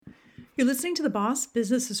You're listening to the Boss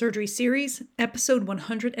Business of Surgery series, episode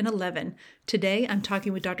 111. Today, I'm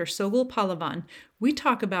talking with Dr. Sogol Pahlavan. We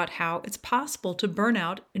talk about how it's possible to burn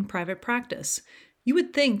out in private practice. You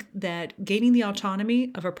would think that gaining the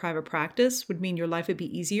autonomy of a private practice would mean your life would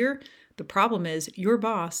be easier. The problem is your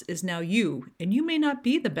boss is now you, and you may not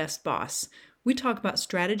be the best boss. We talk about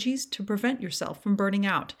strategies to prevent yourself from burning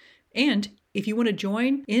out. And if you want to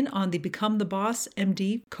join in on the Become the Boss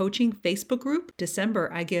MD coaching Facebook group, December,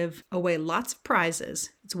 I give away lots of prizes.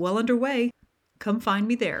 It's well underway. Come find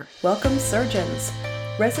me there. Welcome, surgeons.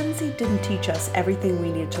 Residency didn't teach us everything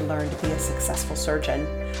we needed to learn to be a successful surgeon.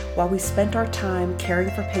 While we spent our time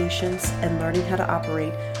caring for patients and learning how to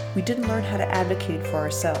operate, we didn't learn how to advocate for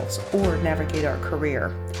ourselves or navigate our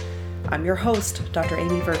career. I'm your host, Dr.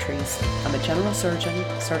 Amy Vertrees. I'm a general surgeon,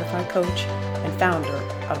 certified coach, and founder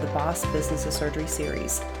of the Boss Business of Surgery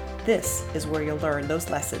series. This is where you'll learn those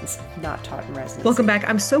lessons not taught in residency. Welcome back.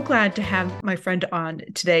 I'm so glad to have my friend on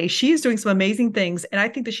today. She is doing some amazing things, and I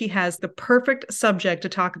think that she has the perfect subject to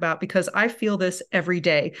talk about because I feel this every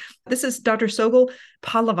day. This is Dr. Sogol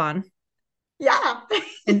Pahlavan. Yeah.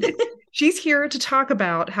 And she's here to talk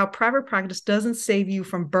about how private practice doesn't save you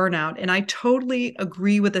from burnout. And I totally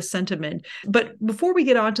agree with the sentiment. But before we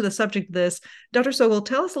get on to the subject of this, Dr. Sogol,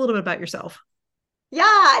 tell us a little bit about yourself.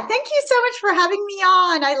 Yeah, thank you so much for having me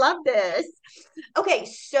on. I love this. Okay,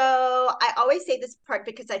 so I always say this part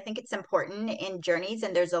because I think it's important in journeys,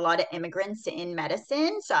 and there's a lot of immigrants in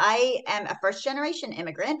medicine. So I am a first generation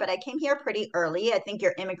immigrant, but I came here pretty early. I think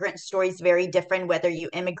your immigrant story is very different whether you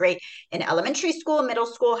immigrate in elementary school, middle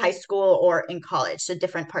school, high school, or in college, so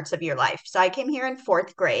different parts of your life. So I came here in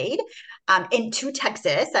fourth grade into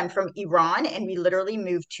Texas. I'm from Iran, and we literally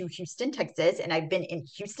moved to Houston, Texas, and I've been in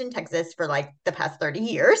Houston, Texas for like the past 30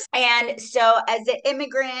 years. And so as an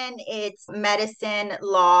immigrant, it's medicine,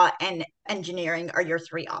 law, and engineering are your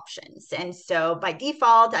three options. And so by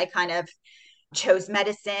default, I kind of chose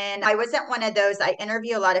medicine. I wasn't one of those. I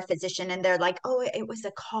interview a lot of physicians and they're like, oh, it was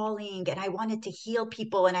a calling and I wanted to heal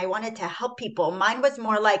people and I wanted to help people. Mine was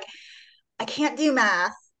more like, I can't do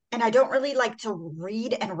math and I don't really like to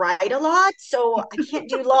read and write a lot. So I can't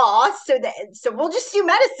do law. So we'll just do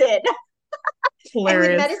medicine. And with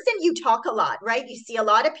Hilarious. medicine, you talk a lot, right? You see a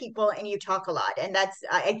lot of people and you talk a lot. And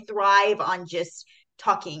I thrive on just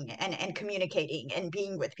talking and communicating and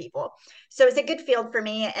being with people. So it's a good field for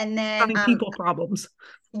me. And then Solving people problems.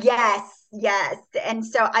 yes, yes. And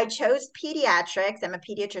so I chose pediatrics. I'm a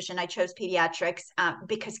pediatrician. I chose pediatrics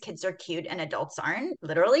because kids are cute and adults aren't,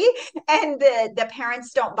 literally. And the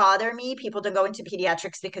parents don't bother me. People don't go into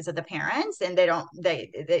pediatrics because of the parents, and they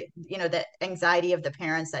the anxiety of the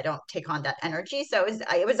parents. I don't take on that energy. So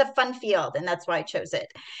it was a fun field, and that's why I chose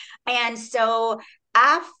it. And so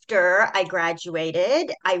after I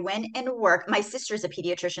graduated, I went and worked. My sister's a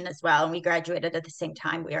pediatrician as well, and we graduated at the same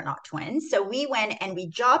time. We are not twins. So we went and we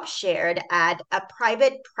job shared at a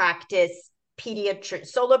private practice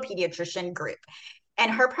solo pediatrician group.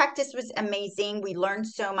 And her practice was amazing. We learned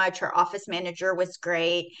so much. Her office manager was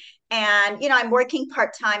great. And, I'm working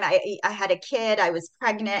part-time. I had a kid. I was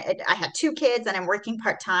pregnant. I had two kids and I'm working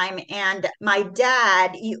part-time. And my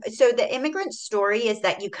dad, so the immigrant story is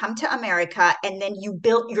that you come to America and then you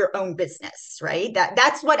built your own business, right?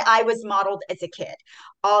 That's what I was modeled as a kid.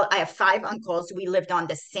 I have five uncles. We lived on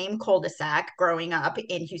the same cul-de-sac growing up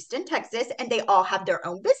in Houston, Texas, and they all have their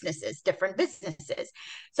own businesses, different businesses.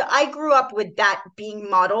 So I grew up with that being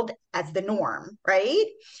modeled as the norm, right?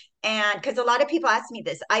 And because a lot of people ask me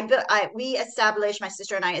this, my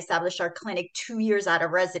sister and I established our clinic 2 years out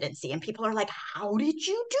of residency. And people are like, how did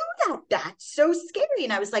you do that? That's so scary.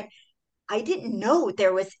 And I was like, I didn't know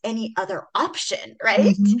there was any other option,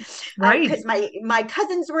 right? Mm-hmm. Right. Because my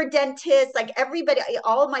cousins were dentists, like everybody,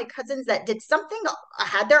 all my cousins that did something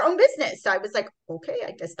had their own business. So I was like, okay,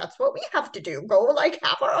 I guess that's what we have to do. Go like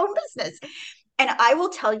have our own business. And I will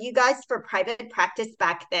tell you guys for private practice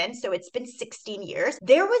back then, so it's been 16 years,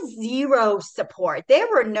 there was zero support. There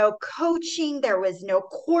were no coaching, there was no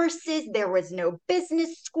courses, there was no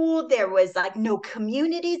business school, there was like no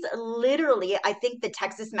communities. Literally, I think the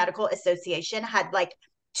Texas Medical Association had like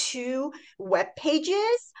 2 web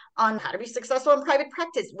pages on how to be successful in private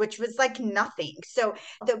practice, which was like nothing. So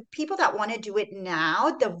the people that want to do it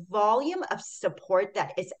now, the volume of support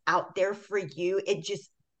that is out there for you, it just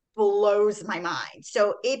blows my mind.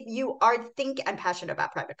 So if you are I'm passionate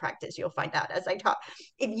about private practice, you'll find out as I talk.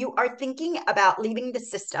 If you are thinking about leaving the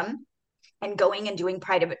system and going and doing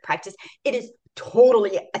private practice, it is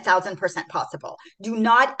totally 1,000% possible. Do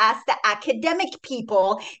not ask the academic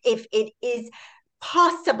people if it is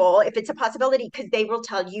possible, if it's a possibility, because they will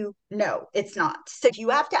tell you, no, it's not. So you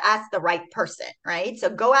have to ask the right person, right? So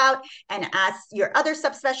go out and ask your other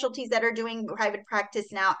subspecialties that are doing private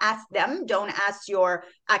practice now, ask them. Don't ask your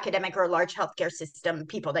academic or large healthcare system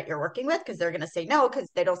people that you're working with, because they're going to say no, because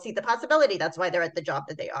they don't see the possibility. That's why they're at the job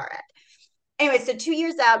that they are at. Anyway, so 2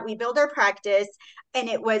 years out, we build our practice, and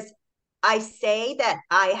it was, I say that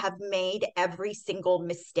I have made every single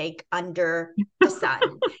mistake under the sun.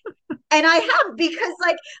 And I have, because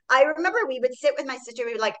like, I remember we would sit with my sister,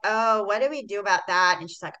 we would like, oh, what do we do about that? And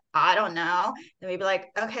she's like, I don't know. And we'd be like,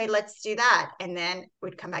 okay, let's do that. And then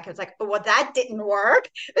we'd come back and it's like, oh, well, that didn't work.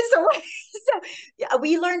 So yeah,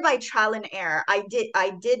 we learned by trial and error. I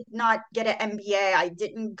did not get an MBA. I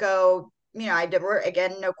didn't go, I did,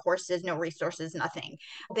 again, no courses, no resources, nothing.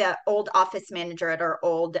 The old office manager at our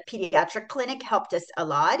old pediatric clinic helped us a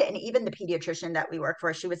lot. And even the pediatrician that we work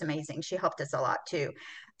for, she was amazing. She helped us a lot too.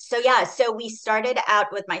 So yeah, so we started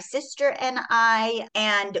out with my sister and I,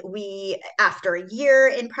 and we, after a year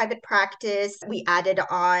in private practice, we added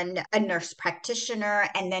on a nurse practitioner,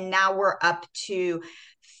 and then now we're up to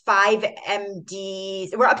 5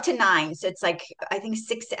 MDs. We're up to 9. So it's like, I think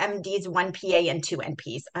 6 MDs, 1 PA, and 2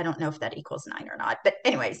 NPs. I don't know if that equals 9 or not, but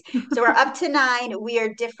anyways, so we're up to 9. We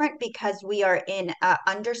are different because we are in an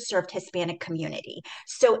underserved Hispanic community.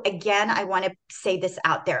 So again, I want to say this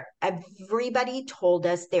out there. Everybody told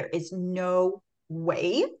us there is no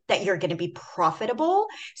way that you're going to be profitable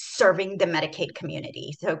serving the Medicaid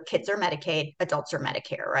community. So kids are Medicaid, adults are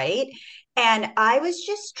Medicare, right? And I was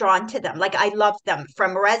just drawn to them. Like, I loved them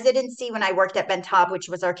from residency when I worked at Bentab, which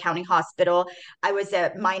was our county hospital. I was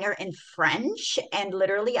a minor in French, and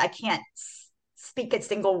literally I can't speak a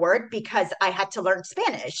single word because I had to learn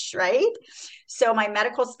Spanish, right? So my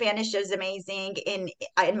medical Spanish is amazing. In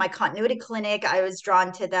my continuity clinic, I was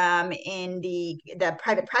drawn to them. In the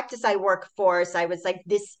private practice I work for, so I was like,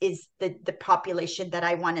 this is the population that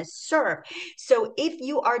I want to serve. So if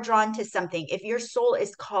you are drawn to something, if your soul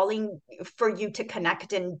is calling for you to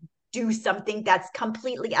connect and do something that's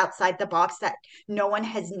completely outside the box, that no one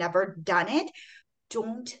has never done it,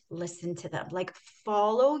 don't listen to them. Like,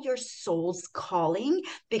 follow your soul's calling,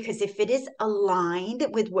 because if it is aligned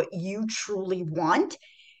with what you truly want,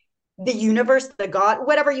 the universe, the God,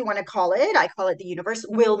 whatever you want to call it, I call it the universe,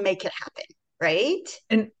 will make it happen. Right.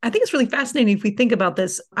 And I think it's really fascinating if we think about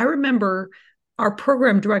this. I remember our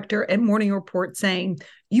program director at Morning Report saying,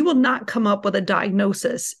 you will not come up with a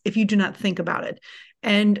diagnosis if you do not think about it.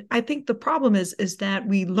 And I think the problem is that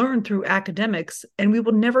we learn through academics, and we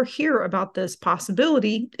will never hear about this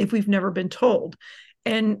possibility if we've never been told.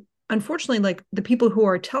 And unfortunately, like, the people who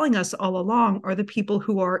are telling us all along are the people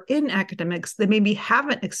who are in academics that maybe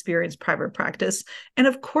haven't experienced private practice. And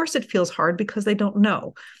of course it feels hard because they don't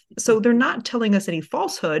know. So they're not telling us any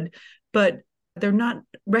falsehood, but they're not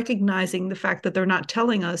recognizing the fact that they're not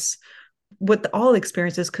telling us what all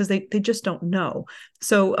experiences, because they just don't know.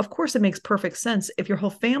 So of course it makes perfect sense. If your whole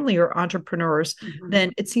family are entrepreneurs,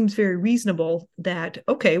 then it seems very reasonable that,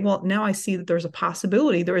 okay, well, now I see that there's a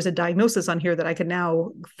possibility, there is a diagnosis on here that I can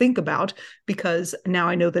now think about, because now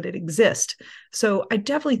I know that it exists. So I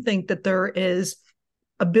definitely think that there is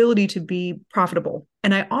ability to be profitable.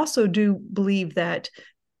 And I also do believe that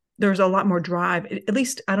there's a lot more drive. At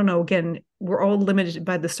least, I don't know, again, we're all limited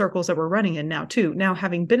by the circles that we're running in now too. Now,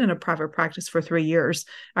 having been in a private practice for 3 years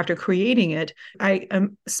after creating it, I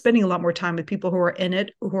am spending a lot more time with people who are in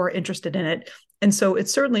it, who are interested in it. And so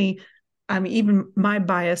it's certainly, I mean, even my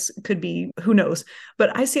bias could be, who knows,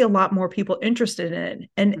 but I see a lot more people interested in it.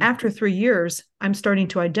 And after 3 years, I'm starting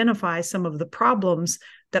to identify some of the problems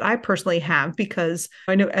that I personally have, because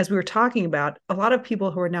I know, as we were talking about, a lot of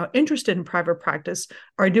people who are now interested in private practice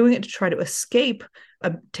are doing it to try to escape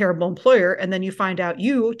a terrible employer. And then you find out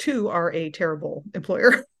you too are a terrible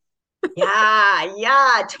employer.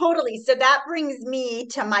 Yeah, totally. So that brings me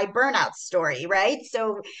to my burnout story, right?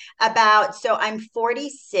 So I'm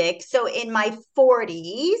 46. So in my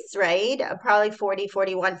 40s, right? Probably 40,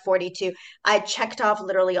 41, 42, I checked off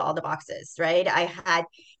literally all the boxes, right? I had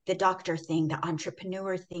the doctor thing, the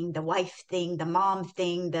entrepreneur thing, the wife thing, the mom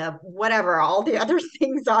thing, the whatever, all the other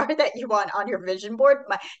things are that you want on your vision board,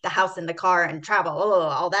 the house and the car and travel,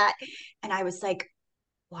 all that. And I was like,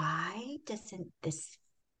 why doesn't this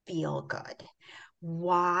feel good?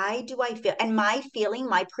 Why do I feel? And my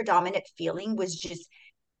predominant feeling was just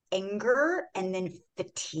anger and then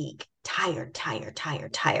fatigue. tired, tired,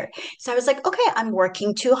 tired, tired. So I was like, okay, I'm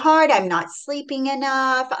working too hard. I'm not sleeping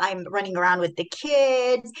enough. I'm running around with the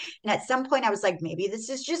kids. And at some point I was like, maybe this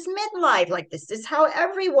is just midlife. Like this is how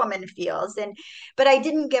every woman feels. But I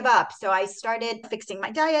didn't give up. So I started fixing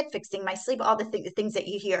my diet, fixing my sleep, all the things that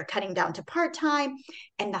you hear, cutting down to part-time,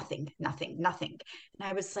 and nothing, nothing, nothing. And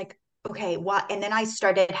I was like, okay, what? And then I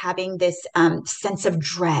started having this sense of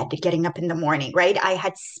dread getting up in the morning, right? I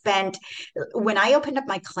had spent, when I opened up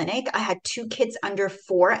my clinic, I had two kids under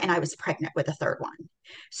 4 and I was pregnant with a third one.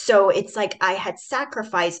 So it's like I had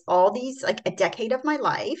sacrificed all these, like a decade of my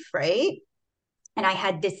life, right? And I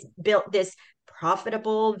had built this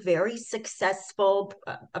profitable, very successful,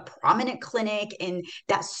 a prominent clinic in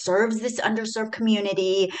that serves this underserved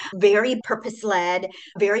community, very purpose led,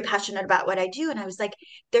 very passionate about what I do. And I was like,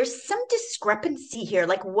 there's some discrepancy here.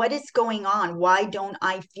 Like, what is going on? Why don't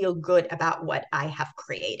I feel good about what I have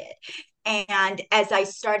created? And as I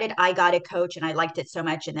started, I got a coach and I liked it so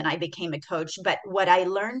much. And then I became a coach. But what I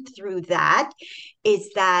learned through that is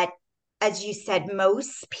that, as you said,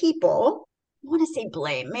 most people, I want to say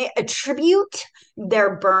blame, may attribute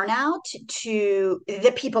their burnout to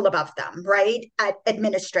the people above them, right? At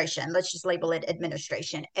administration, let's just label it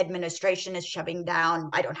administration. Administration is shoving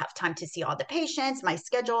down, I don't have time to see all the patients. My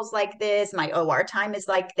schedule's like this. My OR time is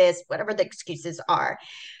like this, whatever the excuses are.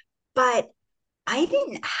 But I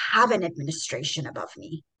didn't have an administration above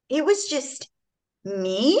me. It was just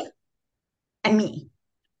me and me.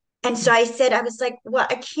 And so I said, I was like, well,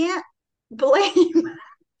 I can't blame.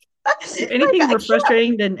 Is there Like, anything I more can't.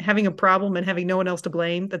 frustrating than having a problem and having no one else to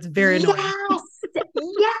blame? That's very annoying. Yes.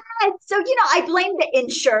 Yes. So, I blamed the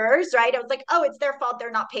insurers, right? I was like, oh, it's their fault.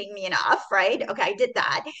 They're not paying me enough, right? Okay, I did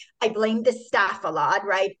that. I blamed the staff a lot,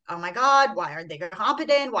 right? Oh my God, why aren't they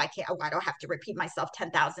competent? Why do I have to repeat myself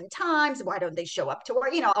 10,000 times? Why don't they show up to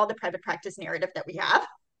work? All the private practice narrative that we have.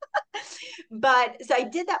 But so I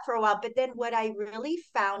did that for a while. But then what I really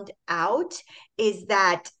found out is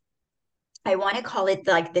that I want to call it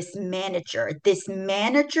like this manager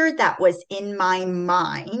that was in my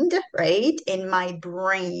mind, right? In my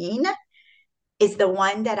brain is the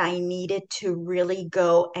one that I needed to really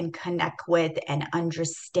go and connect with and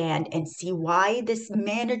understand and see why this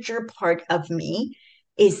manager part of me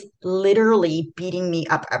is literally beating me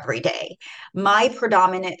up every day. My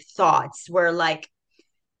predominant thoughts were like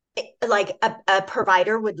a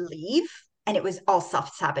provider would leave and it was all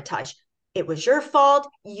self-sabotage. It was your fault.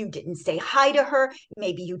 You didn't say hi to her.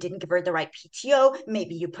 Maybe you didn't give her the right PTO.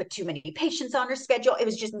 Maybe you put too many patients on her schedule. It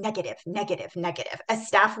was just negative, negative, negative. A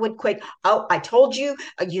staff would quit. Oh, I told you.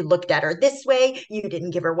 You looked at her this way. You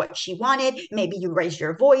didn't give her what she wanted. Maybe you raised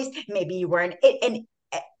your voice. Maybe you weren't. And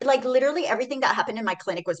like literally everything that happened in my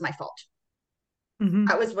clinic was my fault. Mm-hmm.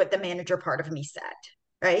 That was what the manager part of me said.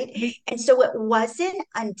 Right. Right. And so it wasn't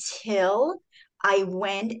until I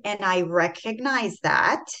went and I recognized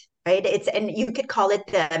that, right? And you could call it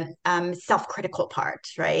the self-critical part,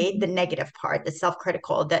 right? Mm-hmm. The negative part, the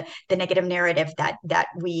self-critical, the negative narrative that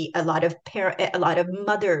a lot of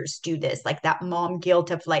mothers do this, like that mom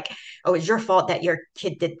guilt of like, oh, it's your fault that your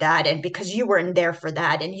kid did that. And because you weren't there for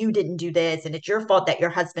that and you didn't do this, and it's your fault that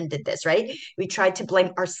your husband did this, right? We try to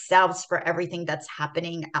blame ourselves for everything that's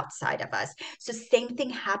happening outside of us. So same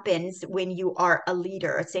thing happens when you are a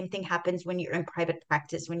leader. Same thing happens when you're in private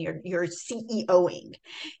practice, when you're CEOing,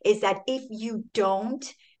 is that if you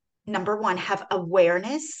don't, number one, have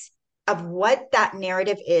awareness of what that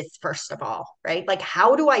narrative is, first of all, right? Like,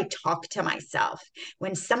 how do I talk to myself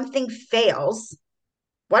when something fails?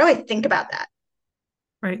 What do I think about that?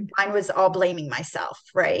 Right. Mine was all blaming myself,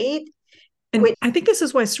 right? And Which, I think this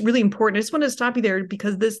is why it's really important. I just want to stop you there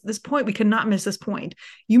because this point, we cannot miss this point.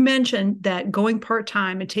 You mentioned that going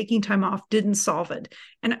part-time and taking time off didn't solve it.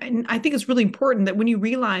 And I think it's really important that when you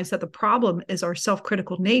realize that the problem is our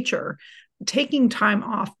self-critical nature, taking time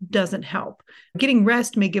off doesn't help. Getting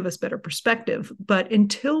rest may give us better perspective, but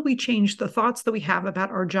until we change the thoughts that we have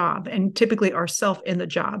about our job and typically ourself in the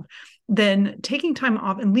job, then taking time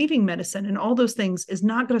off and leaving medicine and all those things is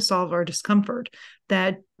not going to solve our discomfort.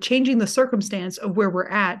 That changing the circumstance of where we're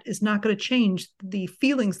at is not going to change the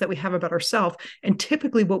feelings that we have about ourselves. And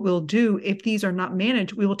typically what we'll do if these are not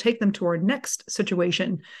managed, we will take them to our next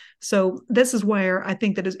situation. So this is where I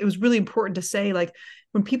think that it was really important to say, like,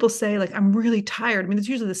 when people say, like, I'm really tired, I mean, it's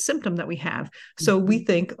usually the symptom that we have. So we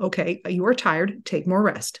think, okay, you are tired, take more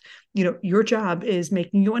rest. Your job is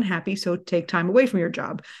making you unhappy, so take time away from your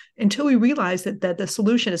job. Until we realize that the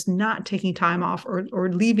solution is not taking time off or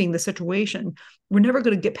leaving the situation, we're never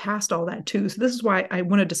going to get past all that too. So this is why I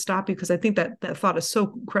wanted to stop you, because I think that thought is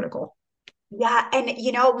so critical. Yeah, and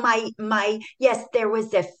my yes, there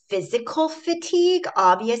was a physical fatigue.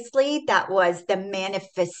 Obviously, that was the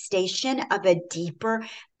manifestation of a deeper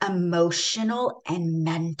emotional and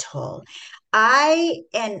mental.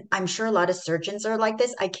 And I'm sure a lot of surgeons are like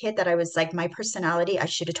this. I kid that I was like my personality, I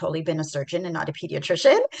should have totally been a surgeon and not a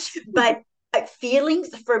pediatrician. But feelings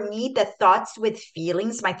for me, the thoughts with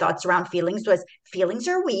feelings, my thoughts around feelings was feelings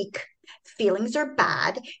are weak. Feelings are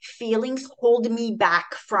bad. Feelings hold me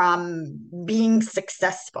back from being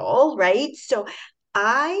successful, right? So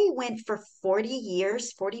I went for 40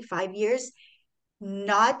 years, 45 years,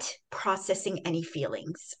 not processing any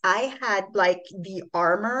feelings. I had like the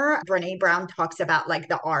armor. Brene Brown talks about like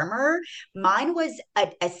the armor. Mine was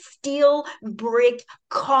a steel brick,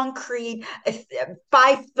 concrete,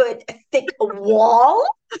 5 foot thick wall.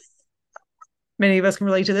 Many of us can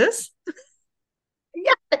relate to this.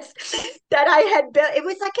 Yes, that I had built. It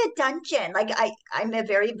was like a dungeon. Like I'm a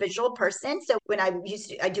very visual person. So when I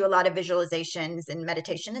do a lot of visualizations and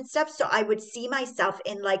meditation and stuff. So I would see myself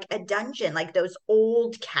in like a dungeon, like those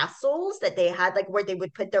old castles that they had, like where they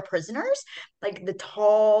would put their prisoners, like the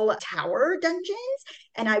tall tower dungeons.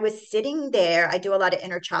 And I was sitting there. I do a lot of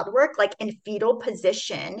inner child work, like in fetal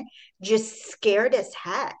position, just scared as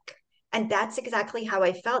heck. And that's exactly how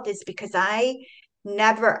I felt, is because I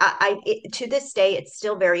never to this day it's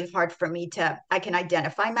still very hard for me to, I can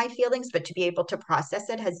identify my feelings, but to be able to process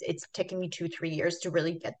it's taken me 2-3 years to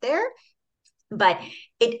really get there. But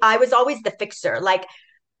I was always the fixer, like,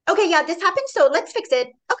 okay, yeah, this happened, so let's fix it.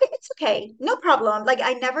 Okay, it's okay, no problem. Like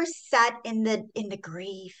I never sat in the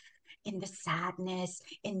grief, in the sadness,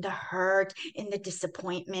 in the hurt, in the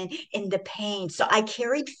disappointment, in the pain. So I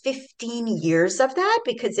carried 15 years of that,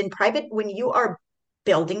 because in private, when you are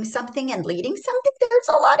building something and leading something, there's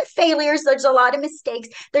a lot of failures, there's a lot of mistakes,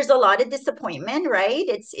 there's a lot of disappointment, right?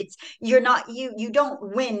 It's you're not, you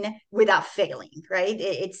don't win without failing, right?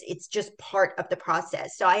 It's just part of the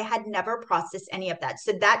process. So I had never processed any of that,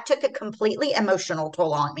 so that took a completely emotional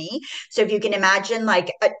toll on me. So if you can imagine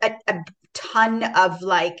like a ton of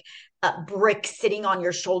like brick sitting on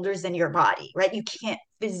your shoulders and your body, right? You can't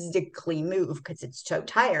physically move because it's so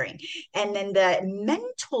tiring. And then the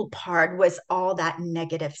mental part was all that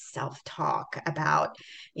negative self-talk about,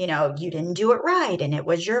 you didn't do it right and it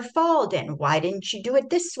was your fault and why didn't you do it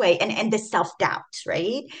this way? And the self-doubt,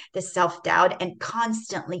 right? The self-doubt and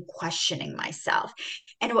constantly questioning myself.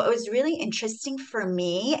 And what was really interesting for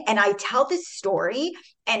me, and I tell this story,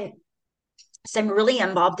 and so I'm really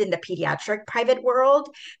involved in the pediatric private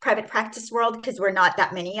practice world, because we're not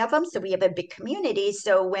that many of them. So we have a big community.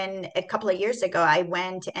 So when a couple of years ago, I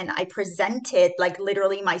went and I presented like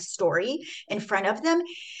literally my story in front of them,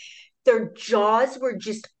 their jaws were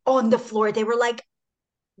just on the floor. They were like,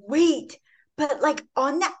 wait, but like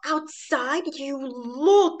on the outside, you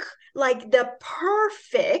look like the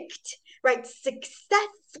perfect, right?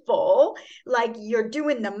 Successful, like you're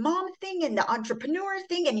doing the mom thing and the entrepreneur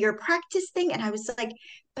thing and your practice thing. And I was like,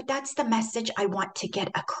 but that's the message I want to get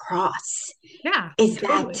across, Yeah, is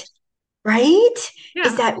totally. that right? Is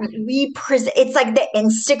Yeah, that we present, it's like the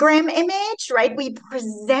Instagram image, right? We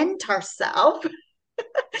present ourselves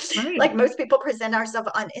right. like most people present ourselves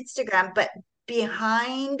on Instagram, but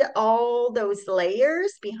behind all those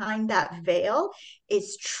layers, behind that veil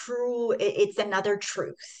is true. It's another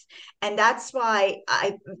truth. And that's why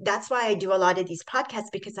I do a lot of these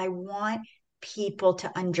podcasts, because I want people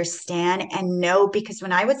to understand and know, because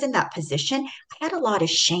when I was in that position, I had a lot of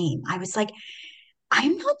shame. I was like,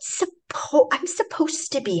 I'm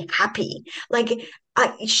supposed to be happy. Like,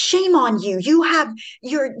 shame on you.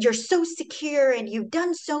 You're so secure and you've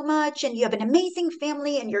done so much and you have an amazing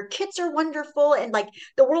family and your kids are wonderful and like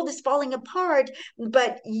the world is falling apart,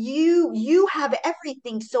 but you have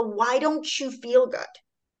everything. So why don't you feel good?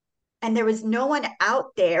 And there was no one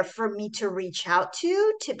out there for me to reach out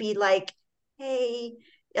to be like, hey,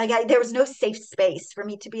 like there was no safe space for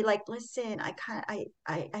me to be like, listen,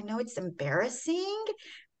 I know it's embarrassing,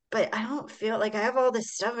 but I don't feel like, I have all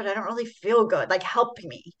this stuff, but I don't really feel good. Like, help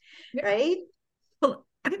me, Yeah. right? Well,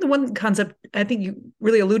 I think the one concept, I think you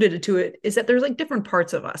really alluded to it, is that there's like different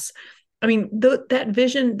parts of us. I mean, that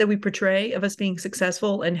vision that we portray of us being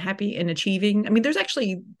successful and happy and achieving, I mean,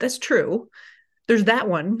 that's true. There's that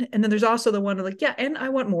one. And then there's also the one of like, yeah, and I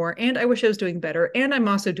want more. And I wish I was doing better. And I'm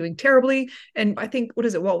also doing terribly. And I think, what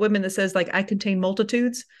is it, Walt Whitman, that says, like, I contain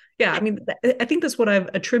multitudes. Yeah. I mean, I think that's what I've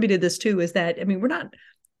attributed this to, is that, I mean, we're not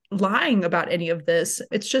lying about any of this.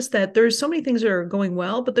 It's just that there's so many things that are going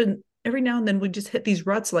well, but then every now and then we just hit these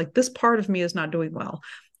ruts, like this part of me is not doing well.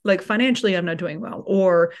 Like financially, I'm not doing well,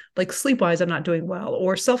 or like sleep wise, I'm not doing well,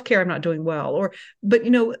 or self care, I'm not doing well, or, but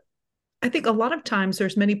I think a lot of times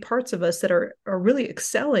there's many parts of us that are really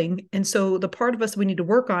excelling. And so the part of us we need to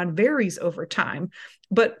work on varies over time.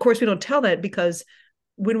 But of course, we don't tell that because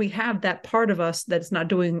when we have that part of us that's not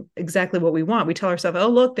doing exactly what we want, we tell ourselves, oh,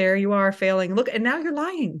 look, there you are failing. Look, and now you're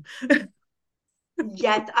lying.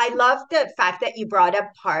 Yes, I love the fact that you brought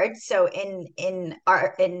up parts. So in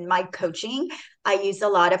my coaching, I use a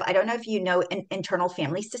lot of, I don't know if you know, internal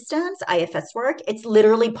family systems, IFS work. It's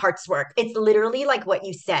literally parts work. It's literally like what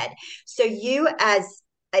you said. So you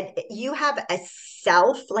have a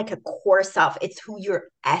self, like a core self. It's who your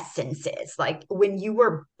essence is. Like when you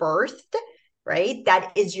were birthed, right?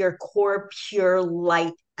 That is your core pure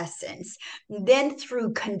light essence. Then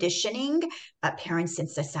through conditioning, parents and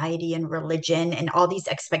society and religion and all these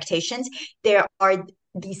expectations, there are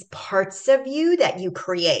these parts of you that you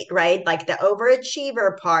create, right? Like the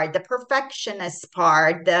overachiever part, the perfectionist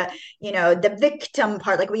part, the victim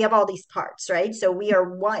part. Like we have all these parts, right? So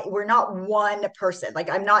we're not one person. Like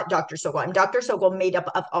I'm not Dr. Sogol. I'm Dr. Sogol made up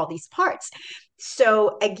of all these parts.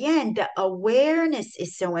 So again, the awareness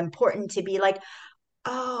is so important to be like,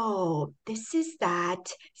 oh, this is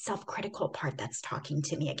that self-critical part that's talking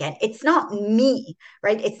to me again. It's not me,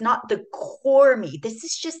 right? It's not the core me. This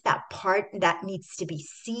is just that part that needs to be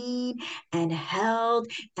seen and held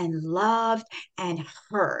and loved and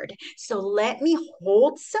heard. So let me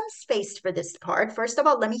hold some space for this part. First of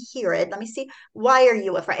all, let me hear it. Let me see, why are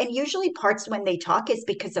you afraid? And usually parts when they talk is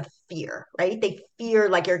because of fear, right? They fear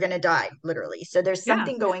like you're going to die, literally. So there's Yeah.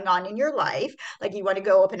 something going on in your life, like you want to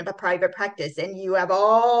go open up a private practice and you have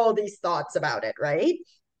all these thoughts about it, right?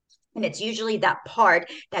 And it's usually that part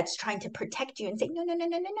that's trying to protect you and say, no, no, no,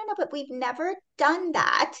 no, no, no, no, but we've never done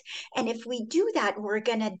that. And if we do that, we're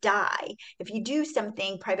going to die. If you do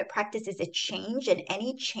something, private practice is a change, and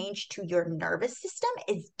any change to your nervous system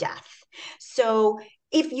is death. So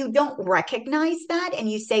if you don't recognize that and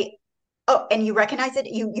you say, oh, and you recognize it,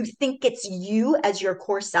 you think it's you as your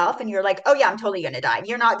core self, and you're like, oh yeah, I'm totally going to die.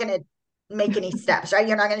 You're not going to make any steps, right?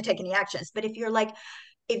 You're not going to take any actions. But if you're like,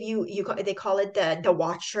 if you they call it the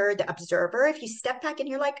watcher, the observer, if you step back and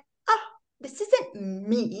you're like, oh, this isn't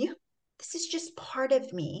me, this is just part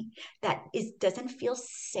of me that is doesn't feel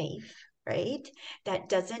safe, right? That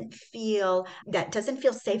doesn't feel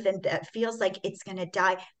safe, and that feels like it's going to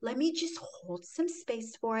die. Let me just hold some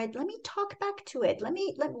space for it. Let me talk back to it.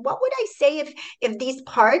 What would I say if these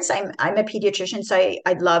parts, I'm a pediatrician, so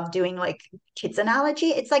I love doing like kids analogy.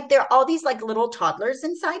 It's like there are all these like little toddlers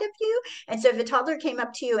inside of you. And so if a toddler came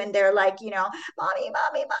up to you and they're like, mommy, mommy,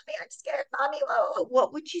 mommy, I'm scared, mommy, whoa,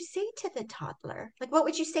 what would you say to the toddler? Like, what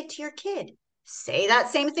would you say to your kid? Say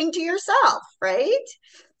that same thing to yourself, right?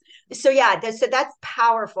 So yeah, so that's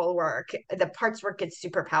powerful work. The parts work is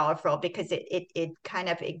super powerful because it kind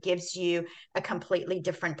of it gives you a completely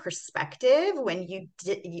different perspective when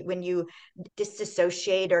you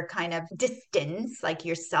disassociate or kind of distance like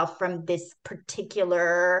yourself from this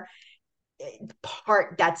particular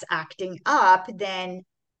part that's acting up. Then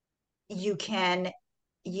you can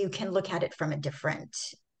look at it from a different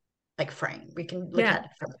like frame. We can look Yeah. at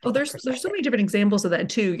it from a Oh, different there's so perspective. many different examples of that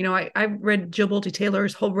too. I've read Jill Bolte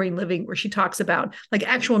Taylor's Whole Brain Living, where she talks about like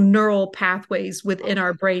actual neural pathways within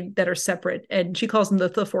our brain that are separate, and she calls them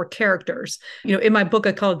the four characters. In my book,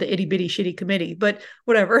 I call it the itty bitty shitty committee, but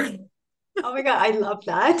whatever. Oh my God, I love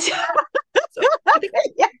that. So I think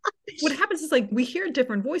Yeah. what happens is like we hear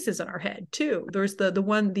different voices in our head too. There's the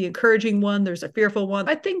one, the encouraging one, there's a fearful one.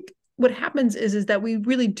 I think what happens is that we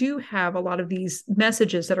really do have a lot of these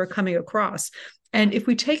messages that are coming across. And if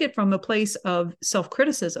we take it from a place of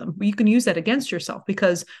self-criticism, you can use that against yourself,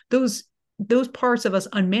 because those parts of us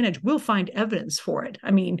unmanaged will find evidence for it. I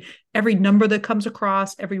mean, every number that comes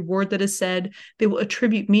across, every word that is said, they will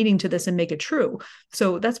attribute meaning to this and make it true.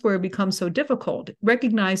 So that's where it becomes so difficult.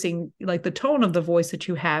 Recognizing like the tone of the voice that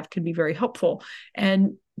you have can be very helpful.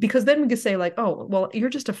 And because then we can say like, oh, well, you're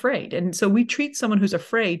just afraid. And so we treat someone who's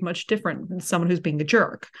afraid much different than someone who's being a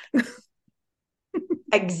jerk.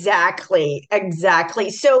 Exactly. Exactly.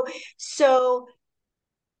 So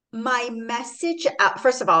my message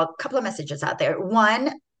first of all, a couple of messages out there.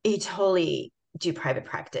 One, you totally do private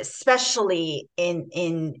practice, especially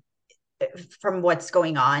in from what's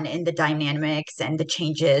going on in the dynamics and the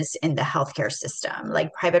changes in the healthcare system.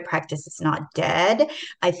 Like private practice is not dead.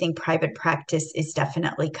 I think private practice is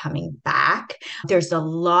definitely coming back. There's a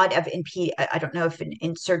lot of I don't know if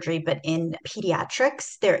in surgery, but in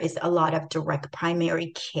pediatrics, there is a lot of direct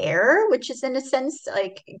primary care, which is in a sense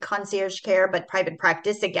like concierge care, but private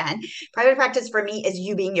practice again. Private practice for me is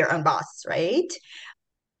you being your own boss, right?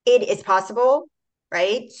 It is possible,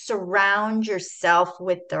 right? Surround yourself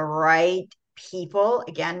with the right people,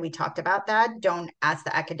 again, we talked about that. Don't ask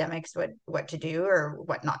the academics what to do or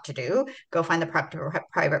what not to do. Go find the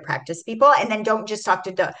private practice people, and then don't just talk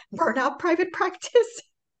to the burnout private practice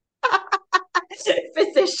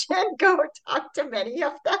physician. Go talk to many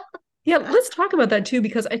of them. Yeah, let's talk about that too,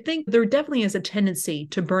 because I think there definitely is a tendency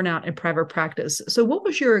to burn out in private practice. So what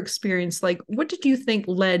was your experience like? What did you think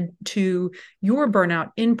led to your burnout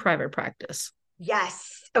in private practice?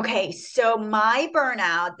 Yes. Okay. So my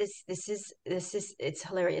burnout, this is it's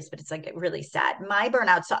hilarious, but it's like really sad. My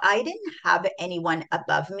burnout. So I didn't have anyone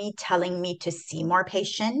above me telling me to see more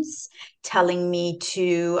patients, telling me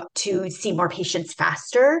to see more patients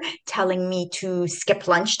faster, telling me to skip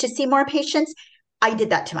lunch to see more patients. I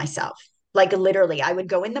did that to myself. Like literally, I would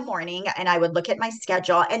go in the morning and I would look at my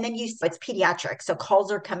schedule, and then it's pediatrics. So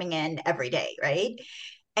calls are coming in every day, right?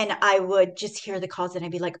 And I would just hear the calls and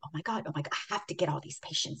I'd be like, oh my God, I have to get all these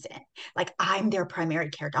patients in. Like I'm their primary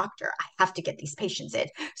care doctor. I have to get these patients in.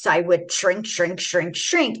 So I would shrink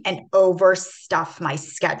and overstuff my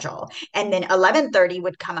schedule. And then 11:30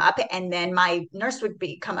 would come up, and then my nurse would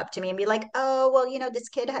come up to me and be like, oh, well, this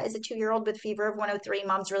kid is a 2-year-old with fever of 103.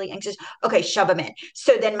 Mom's really anxious. Okay, shove them in.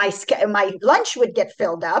 So then my lunch would get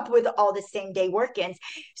filled up with all the same day work-ins.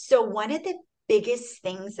 So one of the biggest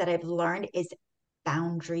things that I've learned is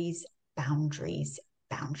boundaries, boundaries,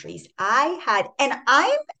 boundaries. And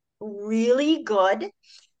I'm really good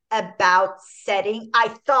about setting. I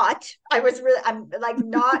thought I was really,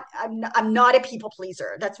 I'm not a people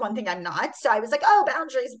pleaser. That's one thing I'm not. So I was like, oh,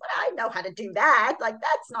 boundaries, but I know how to do that. Like,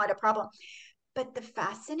 that's not a problem. But the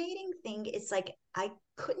fascinating thing is like, I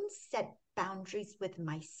couldn't set boundaries with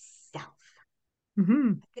myself.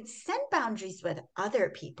 Mm-hmm. I could set boundaries with other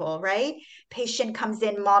people, right? Patient comes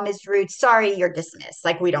in, mom is rude. Sorry, you're dismissed.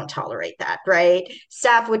 Like, we don't tolerate that, right?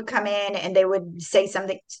 Staff would come in and they would say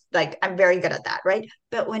something like, I'm very good at that, right?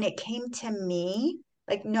 But when it came to me,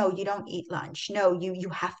 like, no, you don't eat lunch. No, you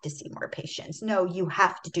have to see more patients. No, you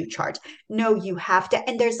have to do charts. No, you have to.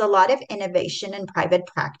 And there's a lot of innovation in private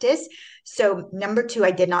practice. So number 2,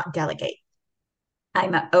 I did not delegate. I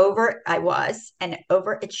was an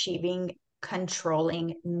overachieving,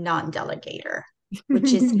 controlling non-delegator,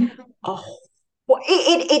 which is a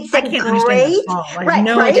it's I a can't understand that at great, all. I have right,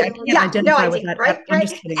 no idea. right, I can't yeah, no identify with idea, that. right, I'm right,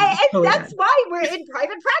 just kidding. and Totally not. that's why we're in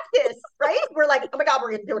private practice, right? We're like, oh my God,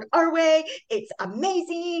 we're gonna do it our way. It's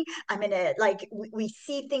amazing. I'm gonna like we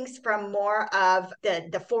see things from more of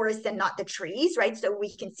the forest and not the trees, right? So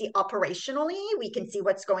we can see operationally, we can see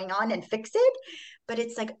what's going on and fix it. But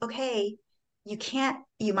it's like, okay,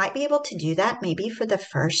 you might be able to do that maybe for the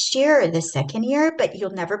first year or the second year, but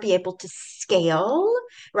you'll never be able to scale,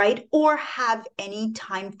 right? Or have any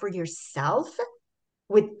time for yourself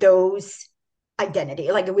with those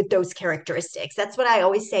identity, like with those characteristics. That's what I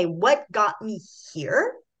always say. What got me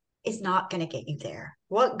here is not going to get you there.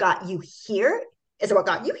 What got you here is what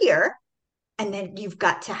got you here. And then you've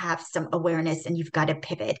got to have some awareness, and you've got to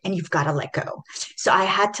pivot, and you've got to let go. So I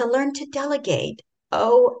had to learn to delegate.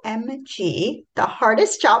 OMG, the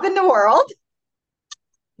hardest job in the world.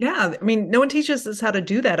 Yeah, I mean, no one teaches us how to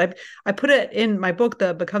do that. I put it in my book,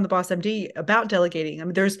 the Become the Boss MD, about delegating. I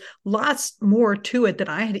mean, there's lots more to it than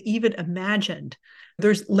I had even imagined.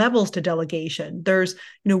 There's levels to delegation. There's,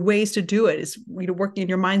 ways to do it. It's, working in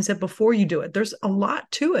your mindset before you do it. There's a lot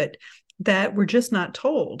to it that we're just not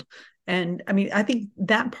told. And I mean, I think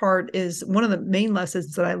that part is one of the main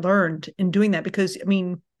lessons that I learned in doing that, because I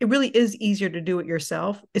mean, it really is easier to do it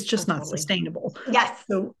yourself. It's just not Totally. sustainable. Yes.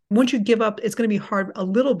 So once you give up, it's going to be hard a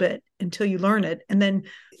little bit until you learn it. And then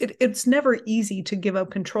it's never easy to give up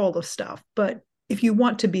control of stuff. But if you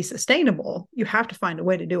want to be sustainable, you have to find a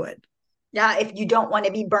way to do it. Yeah, if you don't want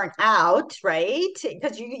to be burnt out, right?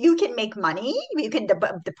 Because you can make money.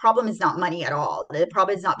 The problem is not money at all. The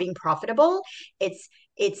problem is not being profitable.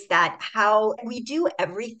 It's that how we do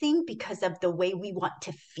everything because of the way we want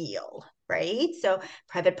to feel, right? So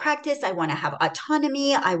private practice, I want to have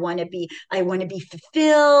autonomy. I want to be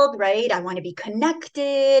fulfilled, right? I want to be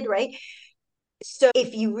connected, right? So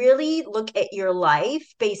if you really look at your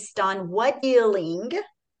life based on what feeling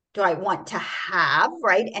do I want to have,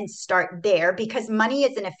 right? And start there, because money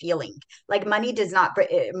isn't a feeling. Like money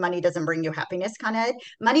doesn't bring you happiness, kind of.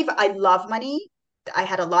 I love money. I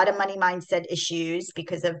had a lot of money mindset issues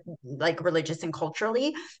because of like religious and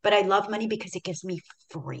culturally, but I love money because it gives me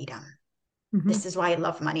freedom. Mm-hmm. This is why I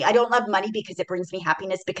love money. I don't love money because it brings me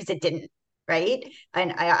happiness, because it didn't. right?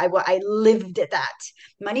 And I lived that.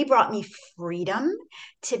 Money brought me freedom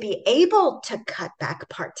to be able to cut back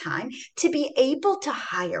part-time, to be able to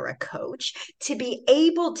hire a coach, to be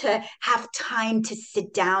able to have time to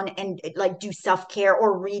sit down and like do self-care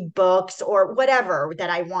or read books or whatever that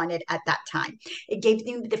I wanted at that time. It gave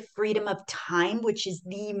me the freedom of time, which is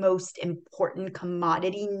the most important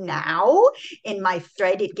commodity now in my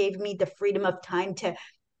thread. It gave me the freedom of time to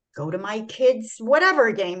go to my kids'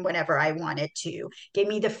 whatever game whenever I wanted to. Gave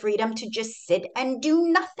me the freedom to just sit and do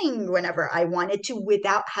nothing whenever I wanted to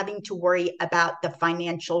without having to worry about the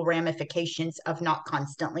financial ramifications of not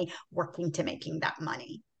constantly working to making that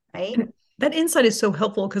money, right? And that insight is so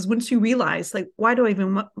helpful because once you realize, like, why do I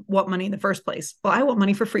even want money in the first place? Well, I want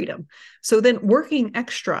money for freedom. So then working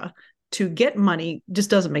extra to get money just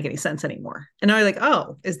doesn't make any sense anymore. And now you're like,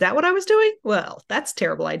 oh, is that what I was doing? Well, that's a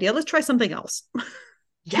terrible idea. Let's try something else.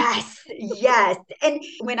 Yes, yes. And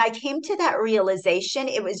when I came to that realization,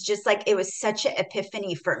 it was just like, it was such an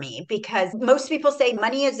epiphany for me because most people say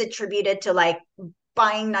money is attributed to like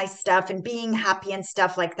buying nice stuff and being happy and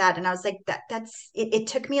stuff like that. And I was like, that's it. It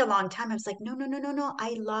took me a long time. I was like, no, no, no, no, no.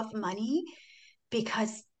 I love money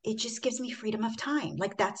because it just gives me freedom of time.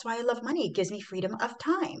 Like that's why I love money. It gives me freedom of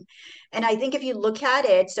time. And I think if you look at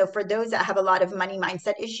it, so for those that have a lot of money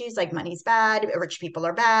mindset issues, like money's bad, rich people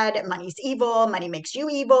are bad, money's evil, money makes you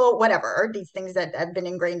evil, whatever, these things that have been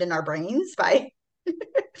ingrained in our brains by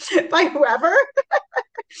by whoever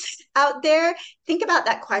out there, think about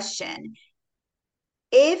that question.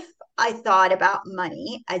 If I thought about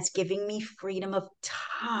money as giving me freedom of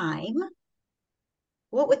time,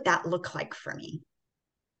 what would that look like for me?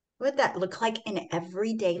 What would that look like in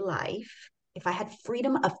everyday life if I had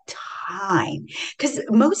freedom of time? Because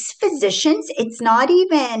most physicians, it's not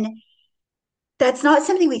even, that's not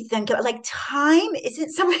something we think about. Like time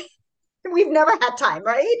isn't something, we've never had time,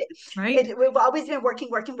 right? Right. We've always been working,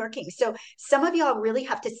 working, working. So some of y'all really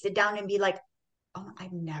have to sit down and be like, oh,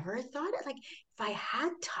 I've never thought it. Like, if I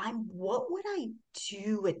had time, what would I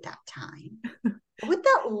do at that time? What would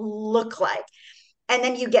that look like? And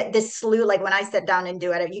then you get this slew, like when I sit down and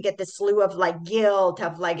do it, you get this slew of like guilt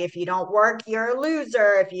of like, if you don't work, you're a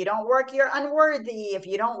loser. If you don't work, you're unworthy. If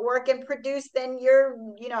you don't work and produce, then you're,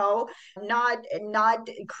 not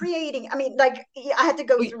creating. I mean, like I had to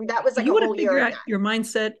go through, that was like You a want to whole year figure of out that. your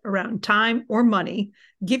mindset around time or money,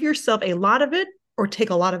 give yourself a lot of it or take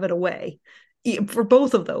a lot of it away for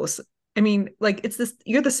both of those. I mean, like it's this,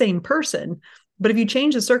 you're the same person, but if you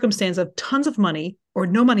change the circumstance of tons of money or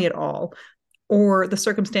no money at all, or the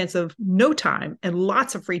circumstance of no time and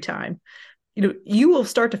lots of free time, you will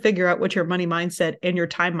start to figure out what your money mindset and your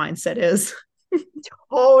time mindset is.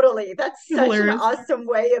 Totally. That's such an Hilarious. awesome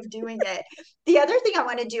way of doing it. The other thing I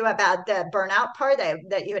want to do about the burnout part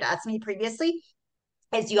that you had asked me previously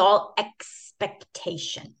is y'all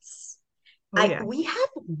expectations. Oh yeah. We have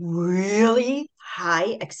really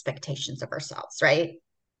high expectations of ourselves, right?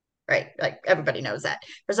 Right. Like everybody knows that.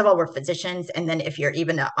 First of all, we're physicians. And then if you're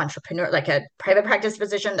even an entrepreneur, like a private practice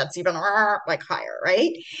physician, that's even like higher,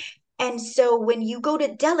 right? And so when you go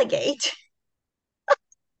to delegate,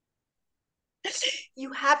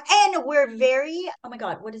 you have, and we're very, oh my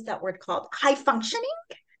God, what is that word called? High functioning,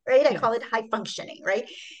 right? I Yeah. call it high functioning, right?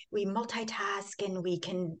 We multitask and we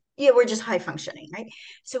can, yeah, we're just high functioning, right?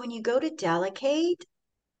 So when you go to delegate,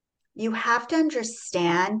 you have to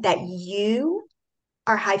understand that you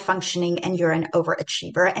are high functioning and you're an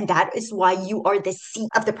overachiever. And that is why you are the seat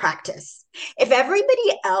of the practice. If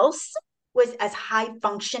everybody else was as high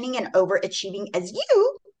functioning and overachieving as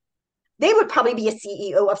you, they would probably be a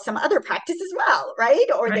CEO of some other practice as well, right?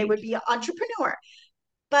 Or they Right. would be an entrepreneur.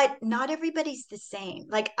 But not everybody's the same.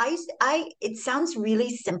 Like it sounds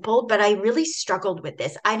really simple, but I really struggled with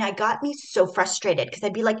this. And I got me so frustrated because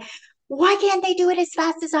I'd be like, why can't they do it as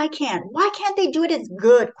fast as I can? Why can't they do it as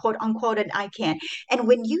good, quote unquote, and I can? And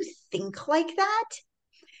when you think like that,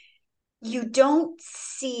 you don't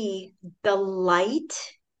see the light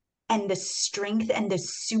and the strength and the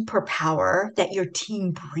superpower that your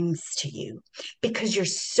team brings to you because you're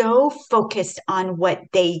so focused on what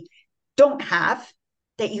they don't have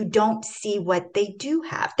that you don't see what they do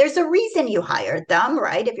have. There's a reason you hired them,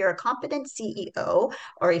 right? If you're a competent CEO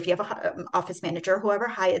or if you have an office manager, whoever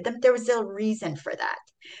hired them, there was a reason for that.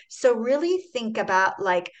 So really think about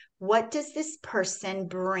like, what does this person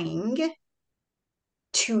bring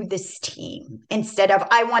to this team instead of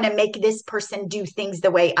I want to make this person do things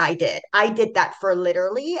the way I did. I did that for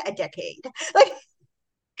literally a decade. Like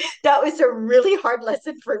that was a really hard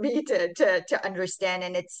lesson for me to understand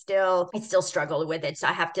and I still struggle with it. So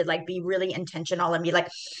I have to like be really intentional and be like,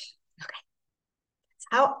 okay,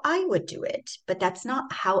 how I would do it, but that's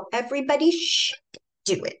not how everybody should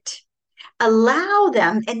do it. Allow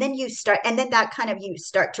them, and then that kind of, you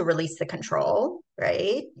start to release the control,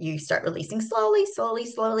 right? You start releasing slowly, slowly,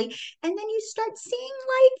 slowly, and then you start seeing,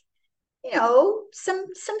 like, some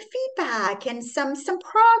feedback and some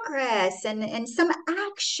progress and some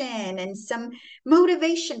action and some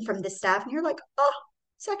motivation from the staff, and you're like, oh,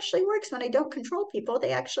 this actually works. When I don't control people,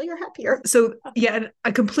 they actually are happier. So yeah,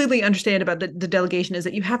 I completely understand about the delegation, is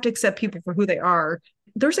that you have to accept people for who they are.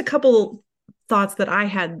 There's a couple thoughts that I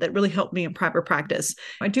had that really helped me in private practice.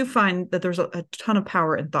 I do find that there's a ton of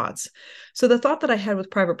power in thoughts. So the thought that I had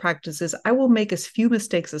with private practice is I will make as few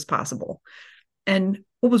mistakes as possible. And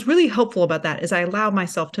what was really helpful about that is I allowed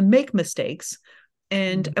myself to make mistakes,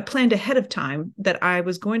 and I planned ahead of time that I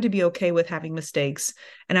was going to be okay with having mistakes,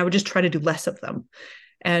 and I would just try to do less of them.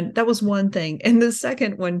 And that was one thing. And the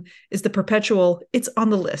second one is the perpetual, it's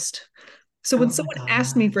on the list. So when Oh my someone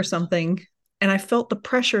asked me for gosh. something and I felt the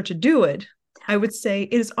pressure to do it, I would say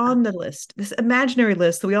it is on the list, this imaginary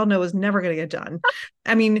list that we all know is never going to get done.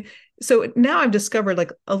 I mean, so now I've discovered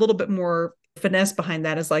like a little bit more finesse behind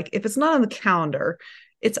that, is like, if it's not on the calendar,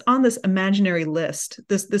 it's on this imaginary list,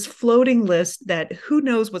 this floating list that who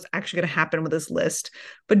knows what's actually going to happen with this list.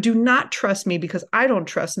 But do not trust me, because I don't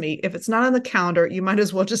trust me. If it's not on the calendar, you might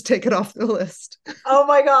as well just take it off the list. Oh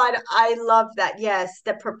my God, I love that. Yes,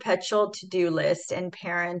 the perpetual to-do list in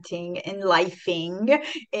parenting, in lifing,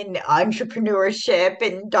 in entrepreneurship,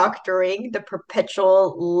 in doctoring, the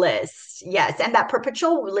perpetual list. Yes, and that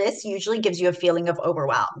perpetual list usually gives you a feeling of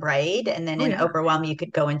overwhelm, right? And then Oh in yeah. overwhelm, you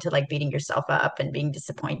could go into like beating yourself up and being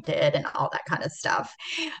disappointed and all that kind of stuff.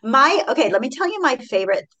 Okay, let me tell you my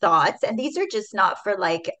favorite thoughts. And these are just not for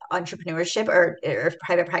like entrepreneurship or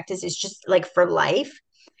private practice, it's just like for life.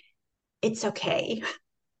 It's okay.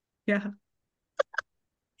 Yeah.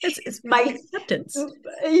 It's My acceptance.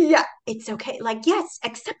 Yeah, it's okay. Like, yes,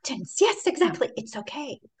 acceptance. Yes, exactly. It's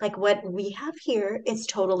okay. Like, what we have here is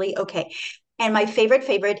totally okay. And my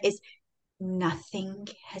favorite is, nothing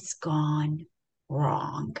has gone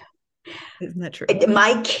wrong. Isn't that true?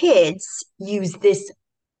 My kids use this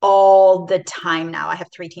all the time now. I have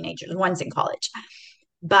three teenagers, one's in college,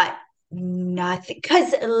 but nothing,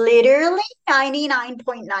 because literally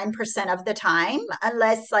 99.9% of the time,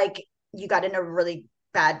 unless like you got in a really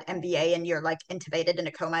bad MBA and you're like intubated in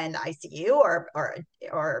a coma in the ICU,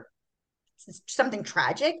 or something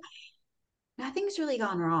tragic, nothing's really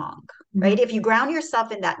gone wrong, Mm-hmm. right? If you ground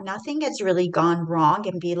yourself in that nothing has really gone wrong,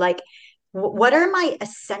 and be like, what are my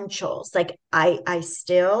essentials? Like, I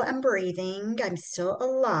still am breathing, I'm still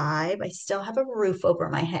alive, I still have a roof over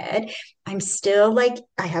my head, I'm still like,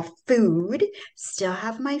 I have food, still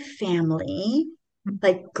have my family.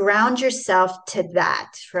 Like, ground yourself to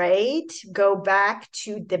that, right? Go back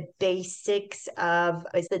to the basics of,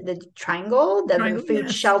 is it the triangle, the Triangle, food,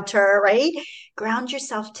 yes. shelter, right? Ground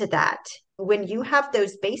yourself to that. When you have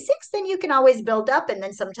those basics, then you can always build up. And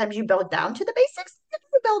then sometimes you build down to the basics,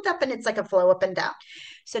 you build up, and it's like a flow up and down.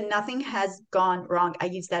 So nothing has gone wrong. I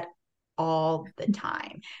use that all the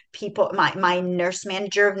time. People, my nurse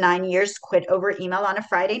manager of 9 years quit over email on a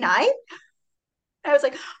Friday night. I was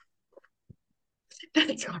like,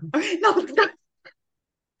 nothing's gone wrong. Nothing's gone.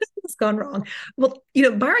 It's gone wrong. Well,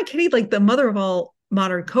 Byron Katie, like the mother of all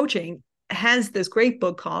modern coaching, has this great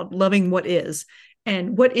book called Loving What Is.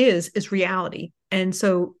 And what is reality. And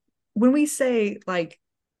so when we say like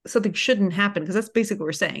something shouldn't happen, because that's basically what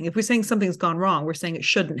we're saying. If we're saying something's gone wrong, we're saying it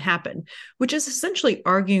shouldn't happen, which is essentially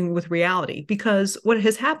arguing with reality, because what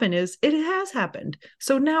has happened is it has happened.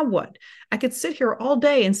 So now what? I could sit here all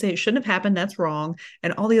day and say it shouldn't have happened, that's wrong,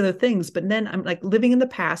 and all the other things, but then I'm like living in the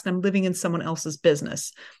past, and I'm living in someone else's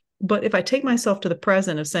business. But if I take myself to the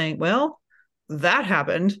present of saying, well, that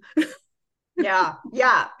happened. Yeah,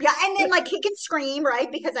 yeah, yeah. And then like kick and scream,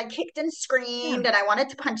 right? Because I kicked and Yeah. screamed and I wanted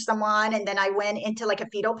to punch someone. And then I went into like a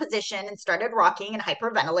fetal position and started rocking and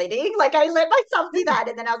hyperventilating. Like, I let myself do that.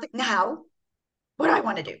 And then I was like, now what do I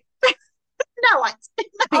want to do? Now what? I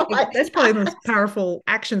Now think what? that's probably the most powerful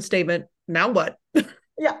action statement. Now what?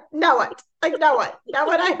 Yeah, now what? Like, now what? Now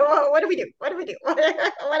what do we do? What do we do? What do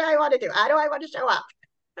I want to do? How do I want to show up?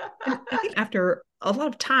 And I think after a lot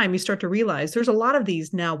of time, you start to realize there's a lot of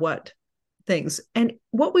these now what things. And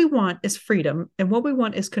what we want is freedom, and what we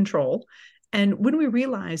want is control. And when we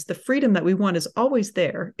realize the freedom that we want is always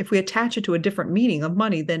there, if we attach it to a different meaning of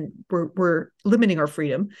money, then we're limiting our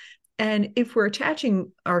freedom. And if we're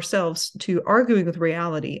attaching ourselves to arguing with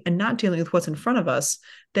reality and not dealing with what's in front of us,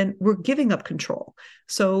 then we're giving up control.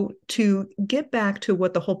 So to get back to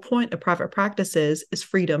what the whole point of private practice is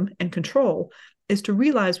freedom and control. is to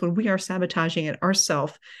realize when we are sabotaging it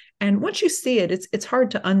ourselves. And once you see it, it's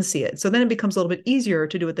hard to unsee it. So then it becomes a little bit easier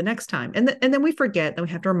to do it the next time. And then we forget, then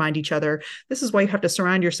we have to remind each other. This is why you have to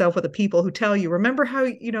surround yourself with the people who tell you, remember how,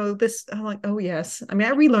 this, I'm like, oh yes. I mean,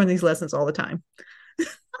 I relearn these lessons all the time.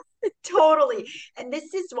 Totally. And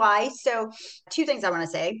this is why. So, two things I want to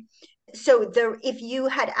say. So, if you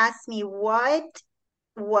had asked me what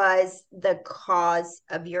was the cause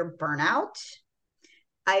of your burnout,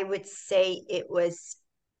 I would say it was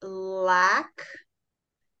lack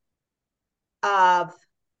of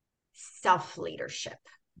self leadership,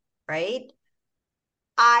 right?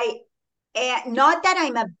 Not that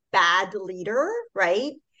I'm a bad leader,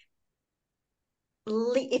 right?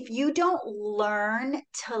 If you don't learn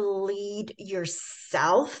to lead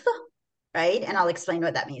yourself, right? And I'll explain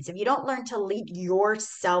what that means. If you don't learn to lead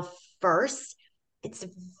yourself first, it's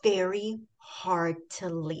very hard to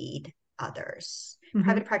lead others. Mm-hmm.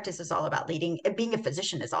 Private practice is all about leading. Being a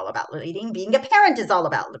physician is all about leading. Being a parent is all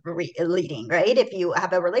about leading, right? If you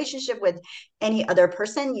have a relationship with any other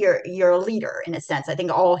person, you're a leader in a sense. I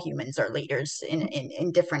think all humans are leaders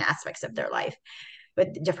in different aspects of their life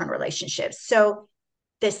with different relationships. So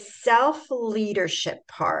the self-leadership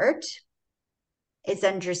part is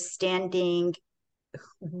understanding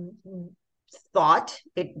thought.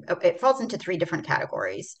 It falls into three different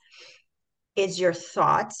categories. Is your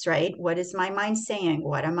thoughts, right? What is my mind saying?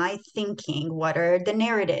 What am I thinking? What are the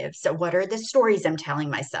narratives? So what are the stories I'm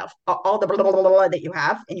telling myself? All the blah, blah, blah, blah that you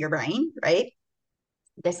have in your brain, right?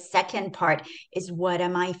 The second part is what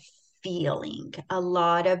am I feeling? A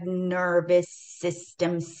lot of nervous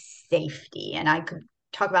system safety. And I could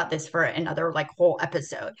talk about this for another whole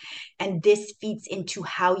episode. And this feeds into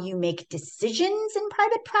how you make decisions in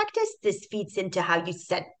private practice. This feeds into how you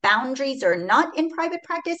set boundaries or not in private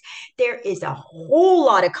practice. There is a whole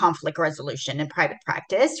lot of conflict resolution in private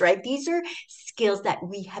practice, right? These are skills that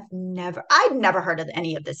I've never heard of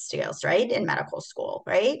any of these skills, right? In medical school,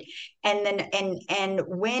 right? And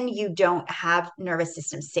when you don't have nervous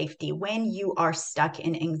system safety, when you are stuck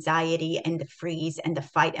in anxiety and the freeze and the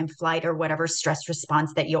fight and flight or whatever stress response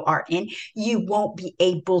that you are in, you won't be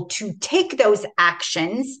able to take those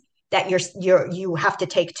actions that you have to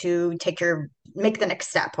take make the next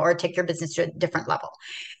step or take your business to a different level.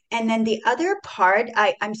 And then the other part,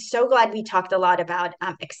 I'm so glad we talked a lot about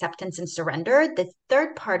acceptance and surrender. The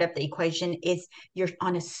third part of the equation is you're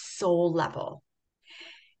on a soul level.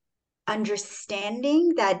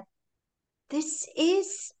 Understanding that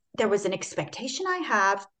there was an expectation I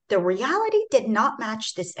have. The reality did not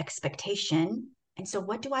match this expectation. And so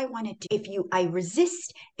what do I want to do? I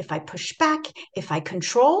resist, if I push back, if I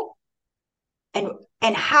control,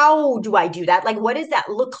 and how do I do that? What does that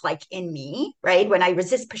look like in me, right? When I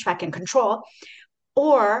resist, push back, and control?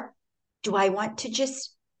 Or do I want to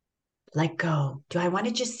just let go? Do I want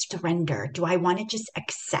to just surrender? Do I want to just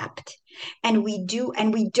accept? And we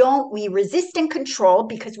resist and control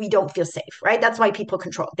because we don't feel safe, right? That's why people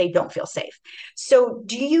control. They don't feel safe. So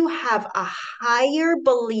do you have a higher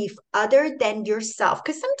belief other than yourself?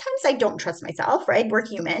 Because sometimes I don't trust myself, right? We're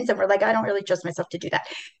humans and we're like, I don't really trust myself to do that.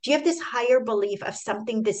 Do you have this higher belief of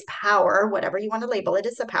something, this power, whatever you want to label it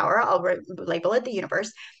as a power, I'll label it the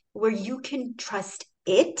universe, where you can trust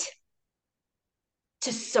it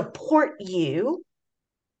to support you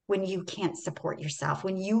when you can't support yourself,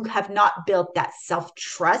 when you have not built that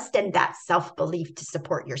self-trust and that self-belief to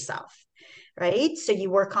support yourself, right? So you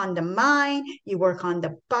work on the mind, you work on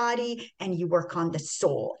the body, and you work on the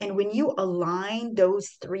soul. And when you align those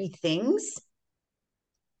three things,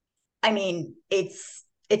 I mean, it's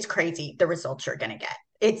crazy the results you're going to get.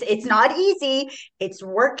 It's not easy. It's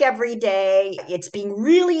work every day. It's being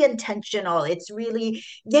really intentional. It's really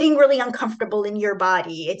getting really uncomfortable in your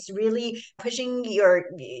body. It's really pushing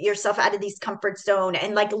yourself out of these comfort zone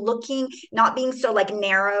and looking, not being so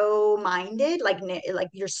narrow-minded, like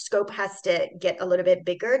your scope has to get a little bit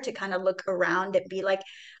bigger to kind of look around and be like,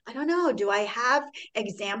 I don't know, do I have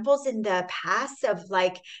examples in the past of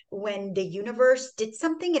when the universe did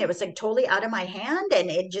something and it was totally out of my hand and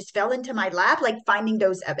it just fell into my lap, finding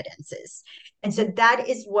those evidences. And so that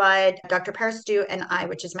is what Dr. Parastu and I,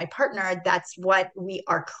 which is my partner, that's what we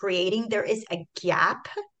are creating. There is a gap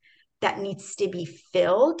that needs to be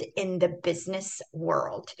filled in the business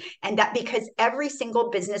world. And that because every single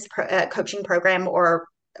business coaching program or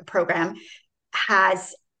program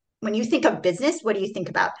has, when you think of business, what do you think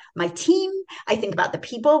about? My team. I think about the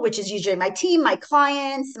people, which is usually my team, my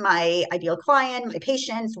clients, my ideal client, my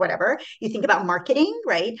patients, whatever. You think about marketing,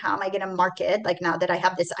 right? How am I going to market? Now that I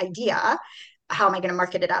have this idea, how am I going to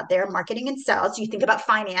market it out there? Marketing and sales. You think about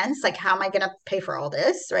finance, how am I going to pay for all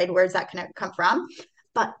this, right? Where's that going to come from?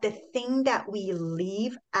 But the thing that we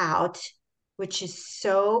leave out, which is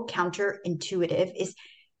so counterintuitive, is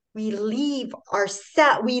we leave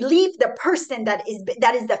the person that is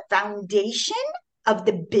the foundation of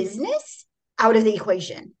the business out of the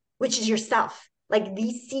equation, which is yourself. Like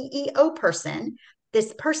the CEO person,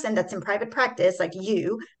 this person that's in private practice, like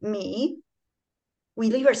you, me, we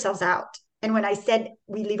leave ourselves out. And when I said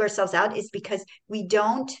we leave ourselves out, is because we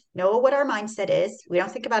don't know what our mindset is. We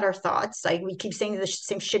don't think about our thoughts. Like we keep saying the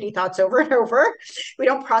same shitty thoughts over and over. We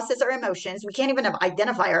don't process our emotions. We can't even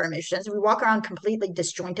identify our emotions. We walk around completely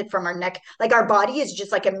disjointed from our neck. Like our body is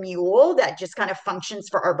just like a mule that just kind of functions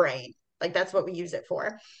for our brain. Like that's what we use it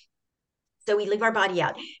for. So we leave our body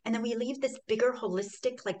out, and then we leave this bigger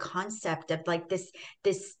holistic like concept of like this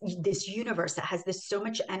universe that has this so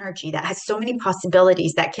much energy, that has so many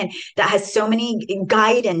possibilities, that has so many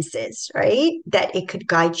guidances, right? That it could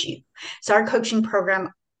guide you. So our coaching program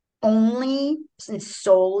only and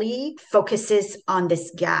solely focuses on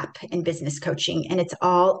this gap in business coaching. And it's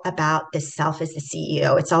all about the self as the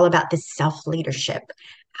CEO. It's all about the self leadership.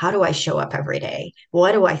 How do I show up every day?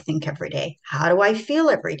 What do I think every day? How do I feel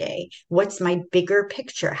every day? What's my bigger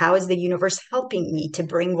picture? How is the universe helping me to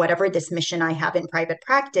bring whatever this mission I have in private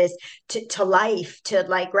practice to life, to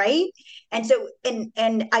like, right? And so,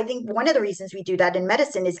 and I think one of the reasons we do that in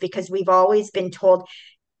medicine is because we've always been told,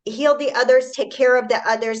 heal the others, take care of the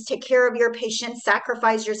others, take care of your patients,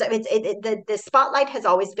 sacrifice yourself. The spotlight has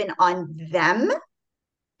always been on them.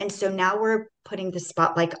 And so now we're putting the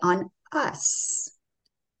spotlight on us.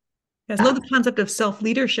 I love the concept of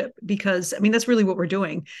self-leadership because, I mean, that's really what we're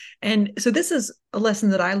doing. And so this is a lesson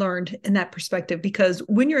that I learned in that perspective, because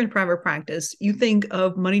when you're in private practice, you think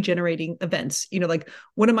of money generating events, like,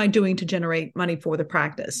 what am I doing to generate money for the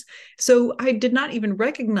practice? So I did not even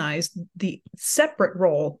recognize the separate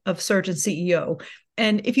role of surgeon CEO.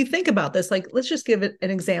 And if you think about this, like, let's just give it an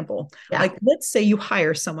example. Yeah. Like, let's say you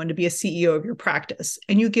hire someone to be a CEO of your practice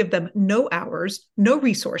and you give them no hours, no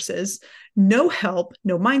resources, no help,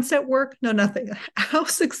 no mindset work, no nothing. How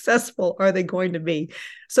successful are they going to be?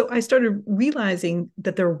 So I started realizing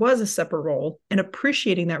that there was a separate role and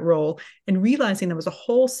appreciating that role and realizing there was a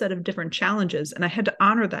whole set of different challenges. And I had to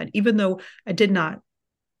honor that, even though I did not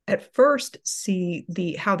at first see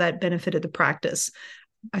how that benefited the practice.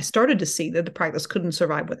 I started to see that the practice couldn't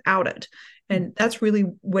survive without it. And that's really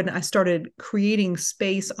when I started creating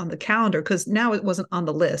space on the calendar, because now it wasn't on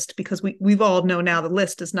the list, because we've all know now the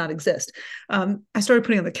list does not exist. I started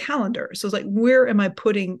putting on the calendar. So it's like, where am I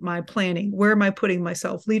putting my planning? Where am I putting my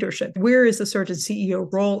self-leadership? Where is the surgeon CEO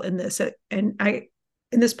role in this? And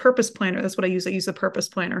in this purpose planner, that's what I use. I use a purpose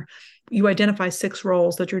planner. You identify 6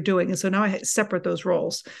 roles that you're doing. And so now I separate those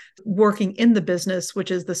roles. Working in the business,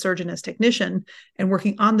 which is the surgeon as technician, and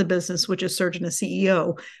working on the business, which is surgeon as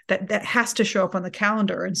CEO, that has to show up on the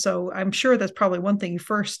calendar. And so I'm sure that's probably one thing you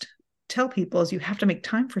first tell people is you have to make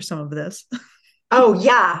time for some of this. Oh,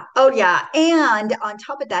 yeah. Oh, yeah. And on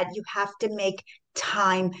top of that, you have to make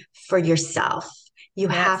time for yourself. You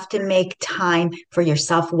have to make time for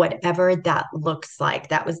yourself, whatever that looks like.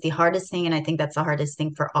 That was the hardest thing. And I think that's the hardest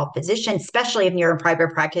thing for all physicians, especially if you're in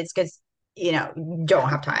private practice, because you don't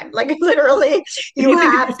have time. Like literally, you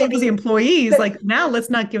have to be the employees. Like, now let's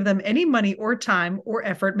not give them any money or time or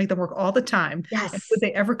effort, make them work all the time. Yes. And would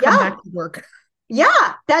they ever come back to work?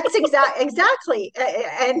 Yeah, that's exactly.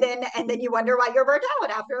 And then you wonder why you're burnt out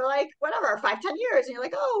after like whatever 5-10 years, and you're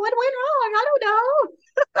like, oh, what went wrong? I don't know.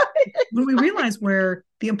 When we realize where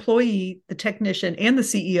the employee, the technician, and the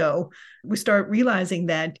CEO, we start realizing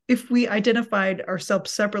that if we identified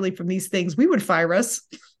ourselves separately from these things, we would fire us.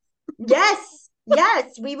 Yes,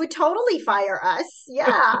 we would totally fire us.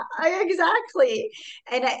 Yeah, exactly.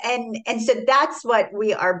 And so that's what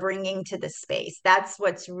we are bringing to the space. That's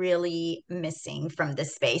what's really missing from the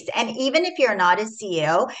space. And even if you're not a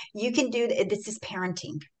CEO, you can do this. Is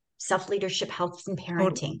parenting. Self-leadership helps in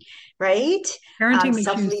parenting, right? Parenting makes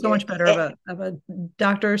you so much better of a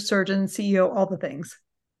doctor, surgeon, CEO, all the things.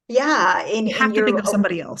 Yeah, you have to think of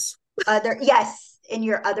somebody else. Yes, in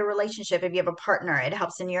your other relationship, if you have a partner, it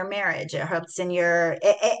helps in your marriage, it helps in your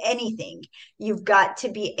anything. You've got to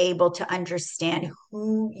be able to understand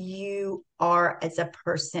who you are as a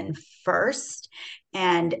person first,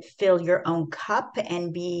 and fill your own cup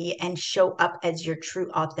and show up as your true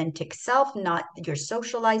authentic self, not your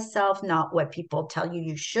socialized self, not what people tell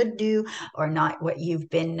you should do, or not what you've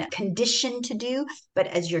been conditioned to do, but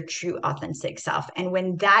as your true authentic self. And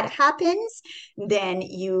when that happens, then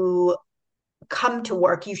you come to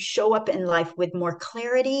work, you show up in life with more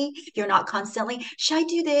clarity. You're not constantly, should I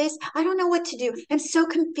do this? I don't know what to do. I'm so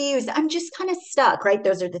confused. I'm just kind of stuck, right?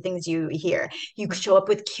 Those are the things you hear. You show up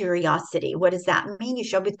with curiosity. What does that mean? You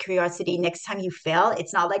show up with curiosity. Next time you fail,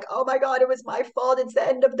 it's not like, oh my God, it was my fault. It's the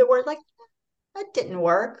end of the world. Like, that didn't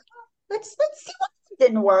work. Let's see what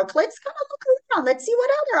didn't work. Let's kind of look around. Let's see what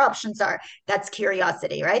other options are. That's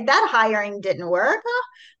curiosity, right? That hiring didn't work. Oh,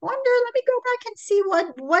 wonder. Let me go back and see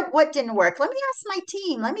what didn't work. Let me ask my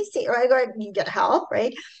team. Let me see. Right? You get help,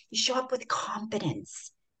 right? You show up with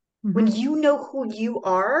confidence. When you know who you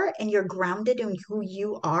are and you're grounded in who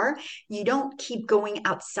you are, you don't keep going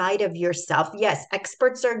outside of yourself. Yes,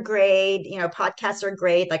 experts are great, podcasts are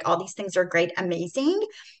great, like all these things are great, amazing.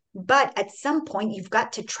 But at some point, you've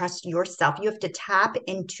got to trust yourself. You have to tap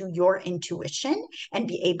into your intuition and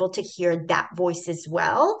be able to hear that voice as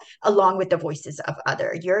well, along with the voices of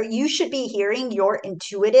others. You should be hearing your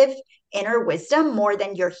intuitive inner wisdom more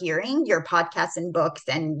than you're hearing your podcasts and books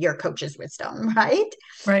and your coach's wisdom, right?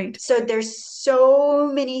 Right. So there's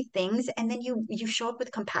so many things. And then you show up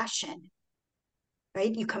with compassion.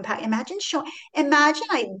 Right? Imagine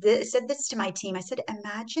I said this to my team. I said,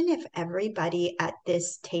 imagine if everybody at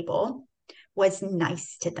this table was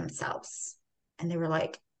nice to themselves. And they were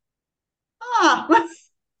like, like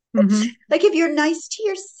if you're nice to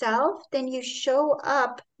yourself, then you show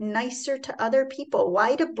up nicer to other people.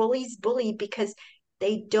 Why do bullies bully? Because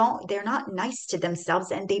they're not nice to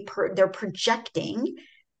themselves, and they're projecting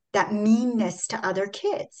that meanness to other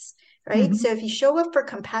kids. Right. So if you show up for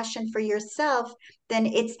compassion for yourself, then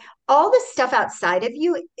it's all the stuff outside of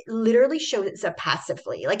you literally shows up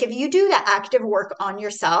passively. Like if you do the active work on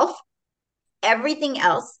yourself, everything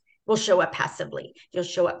else will show up passively. You'll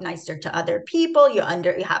show up nicer to other people. You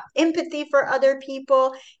have empathy for other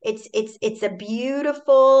people. It's a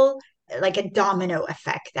beautiful, like a domino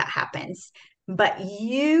effect that happens. But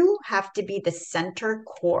you have to be the center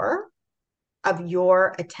core of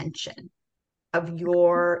your attention, of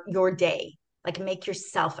your day. Like make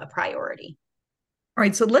yourself a priority. All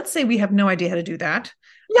right. So let's say we have no idea how to do that.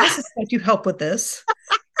 Yeah. I suspect you help with this.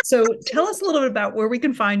 So tell us a little bit about where we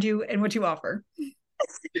can find you and what you offer.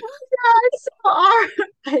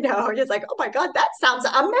 I know. It's like, oh my God, that sounds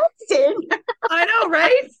amazing. I know,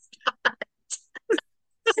 right?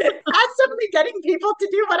 Passively getting people to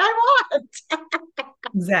do what I want.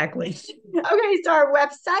 Exactly. Okay. So our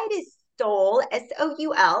website is Soul,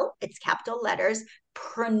 SOUL, it's capital letters,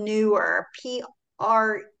 preneur,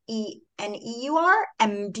 PRENEUR,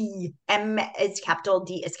 MD. M is capital,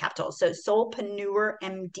 D is capital. So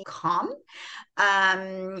soulpreneurmd.com.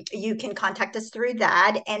 You can contact us through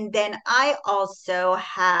that. And then I also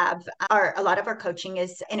have a lot of our coaching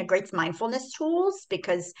integrates mindfulness tools,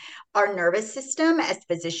 because our nervous system as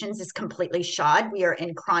physicians is completely shot. We are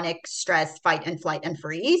in chronic stress, fight and flight and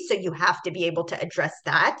freeze. So you have to be able to address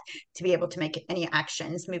that to be able to make any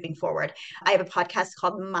actions moving forward. I have a podcast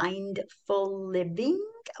called Mindful Living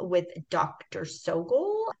with Dr.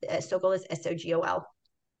 Sogol. Sogol is SOGOL.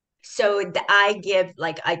 So I give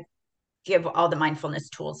all the mindfulness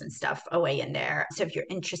tools and stuff away in there. So if you're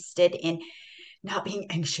interested in not being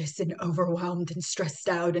anxious and overwhelmed and stressed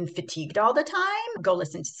out and fatigued all the time, go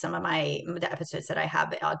listen to some of the episodes that I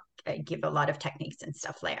have. I give a lot of techniques and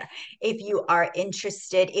stuff there. If you are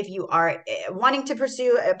interested, if you are wanting to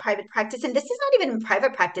pursue a private practice, and this is not even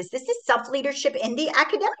private practice, this is self-leadership in the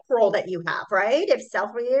academic role that you have, right? If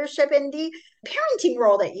self-leadership in the parenting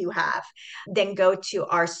role that you have, then go to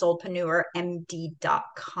our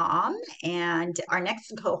soulpreneurmd.com. And our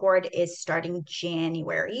next cohort is starting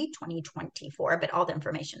January 2024, but all the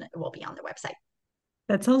information will be on the website.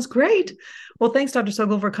 That sounds great. Well, thanks, Dr.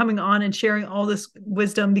 Sogol, for coming on and sharing all this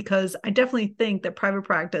wisdom, because I definitely think that private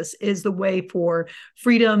practice is the way for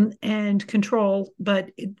freedom and control, but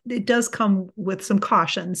it does come with some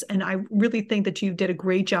cautions. And I really think that you did a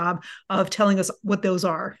great job of telling us what those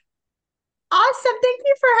are. Awesome. Thank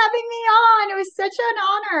you for having me on. It was such an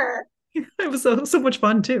honor. It was so much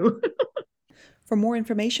fun, too. For more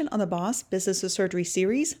information on the Boss Business of Surgery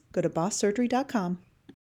series, go to bosssurgery.com.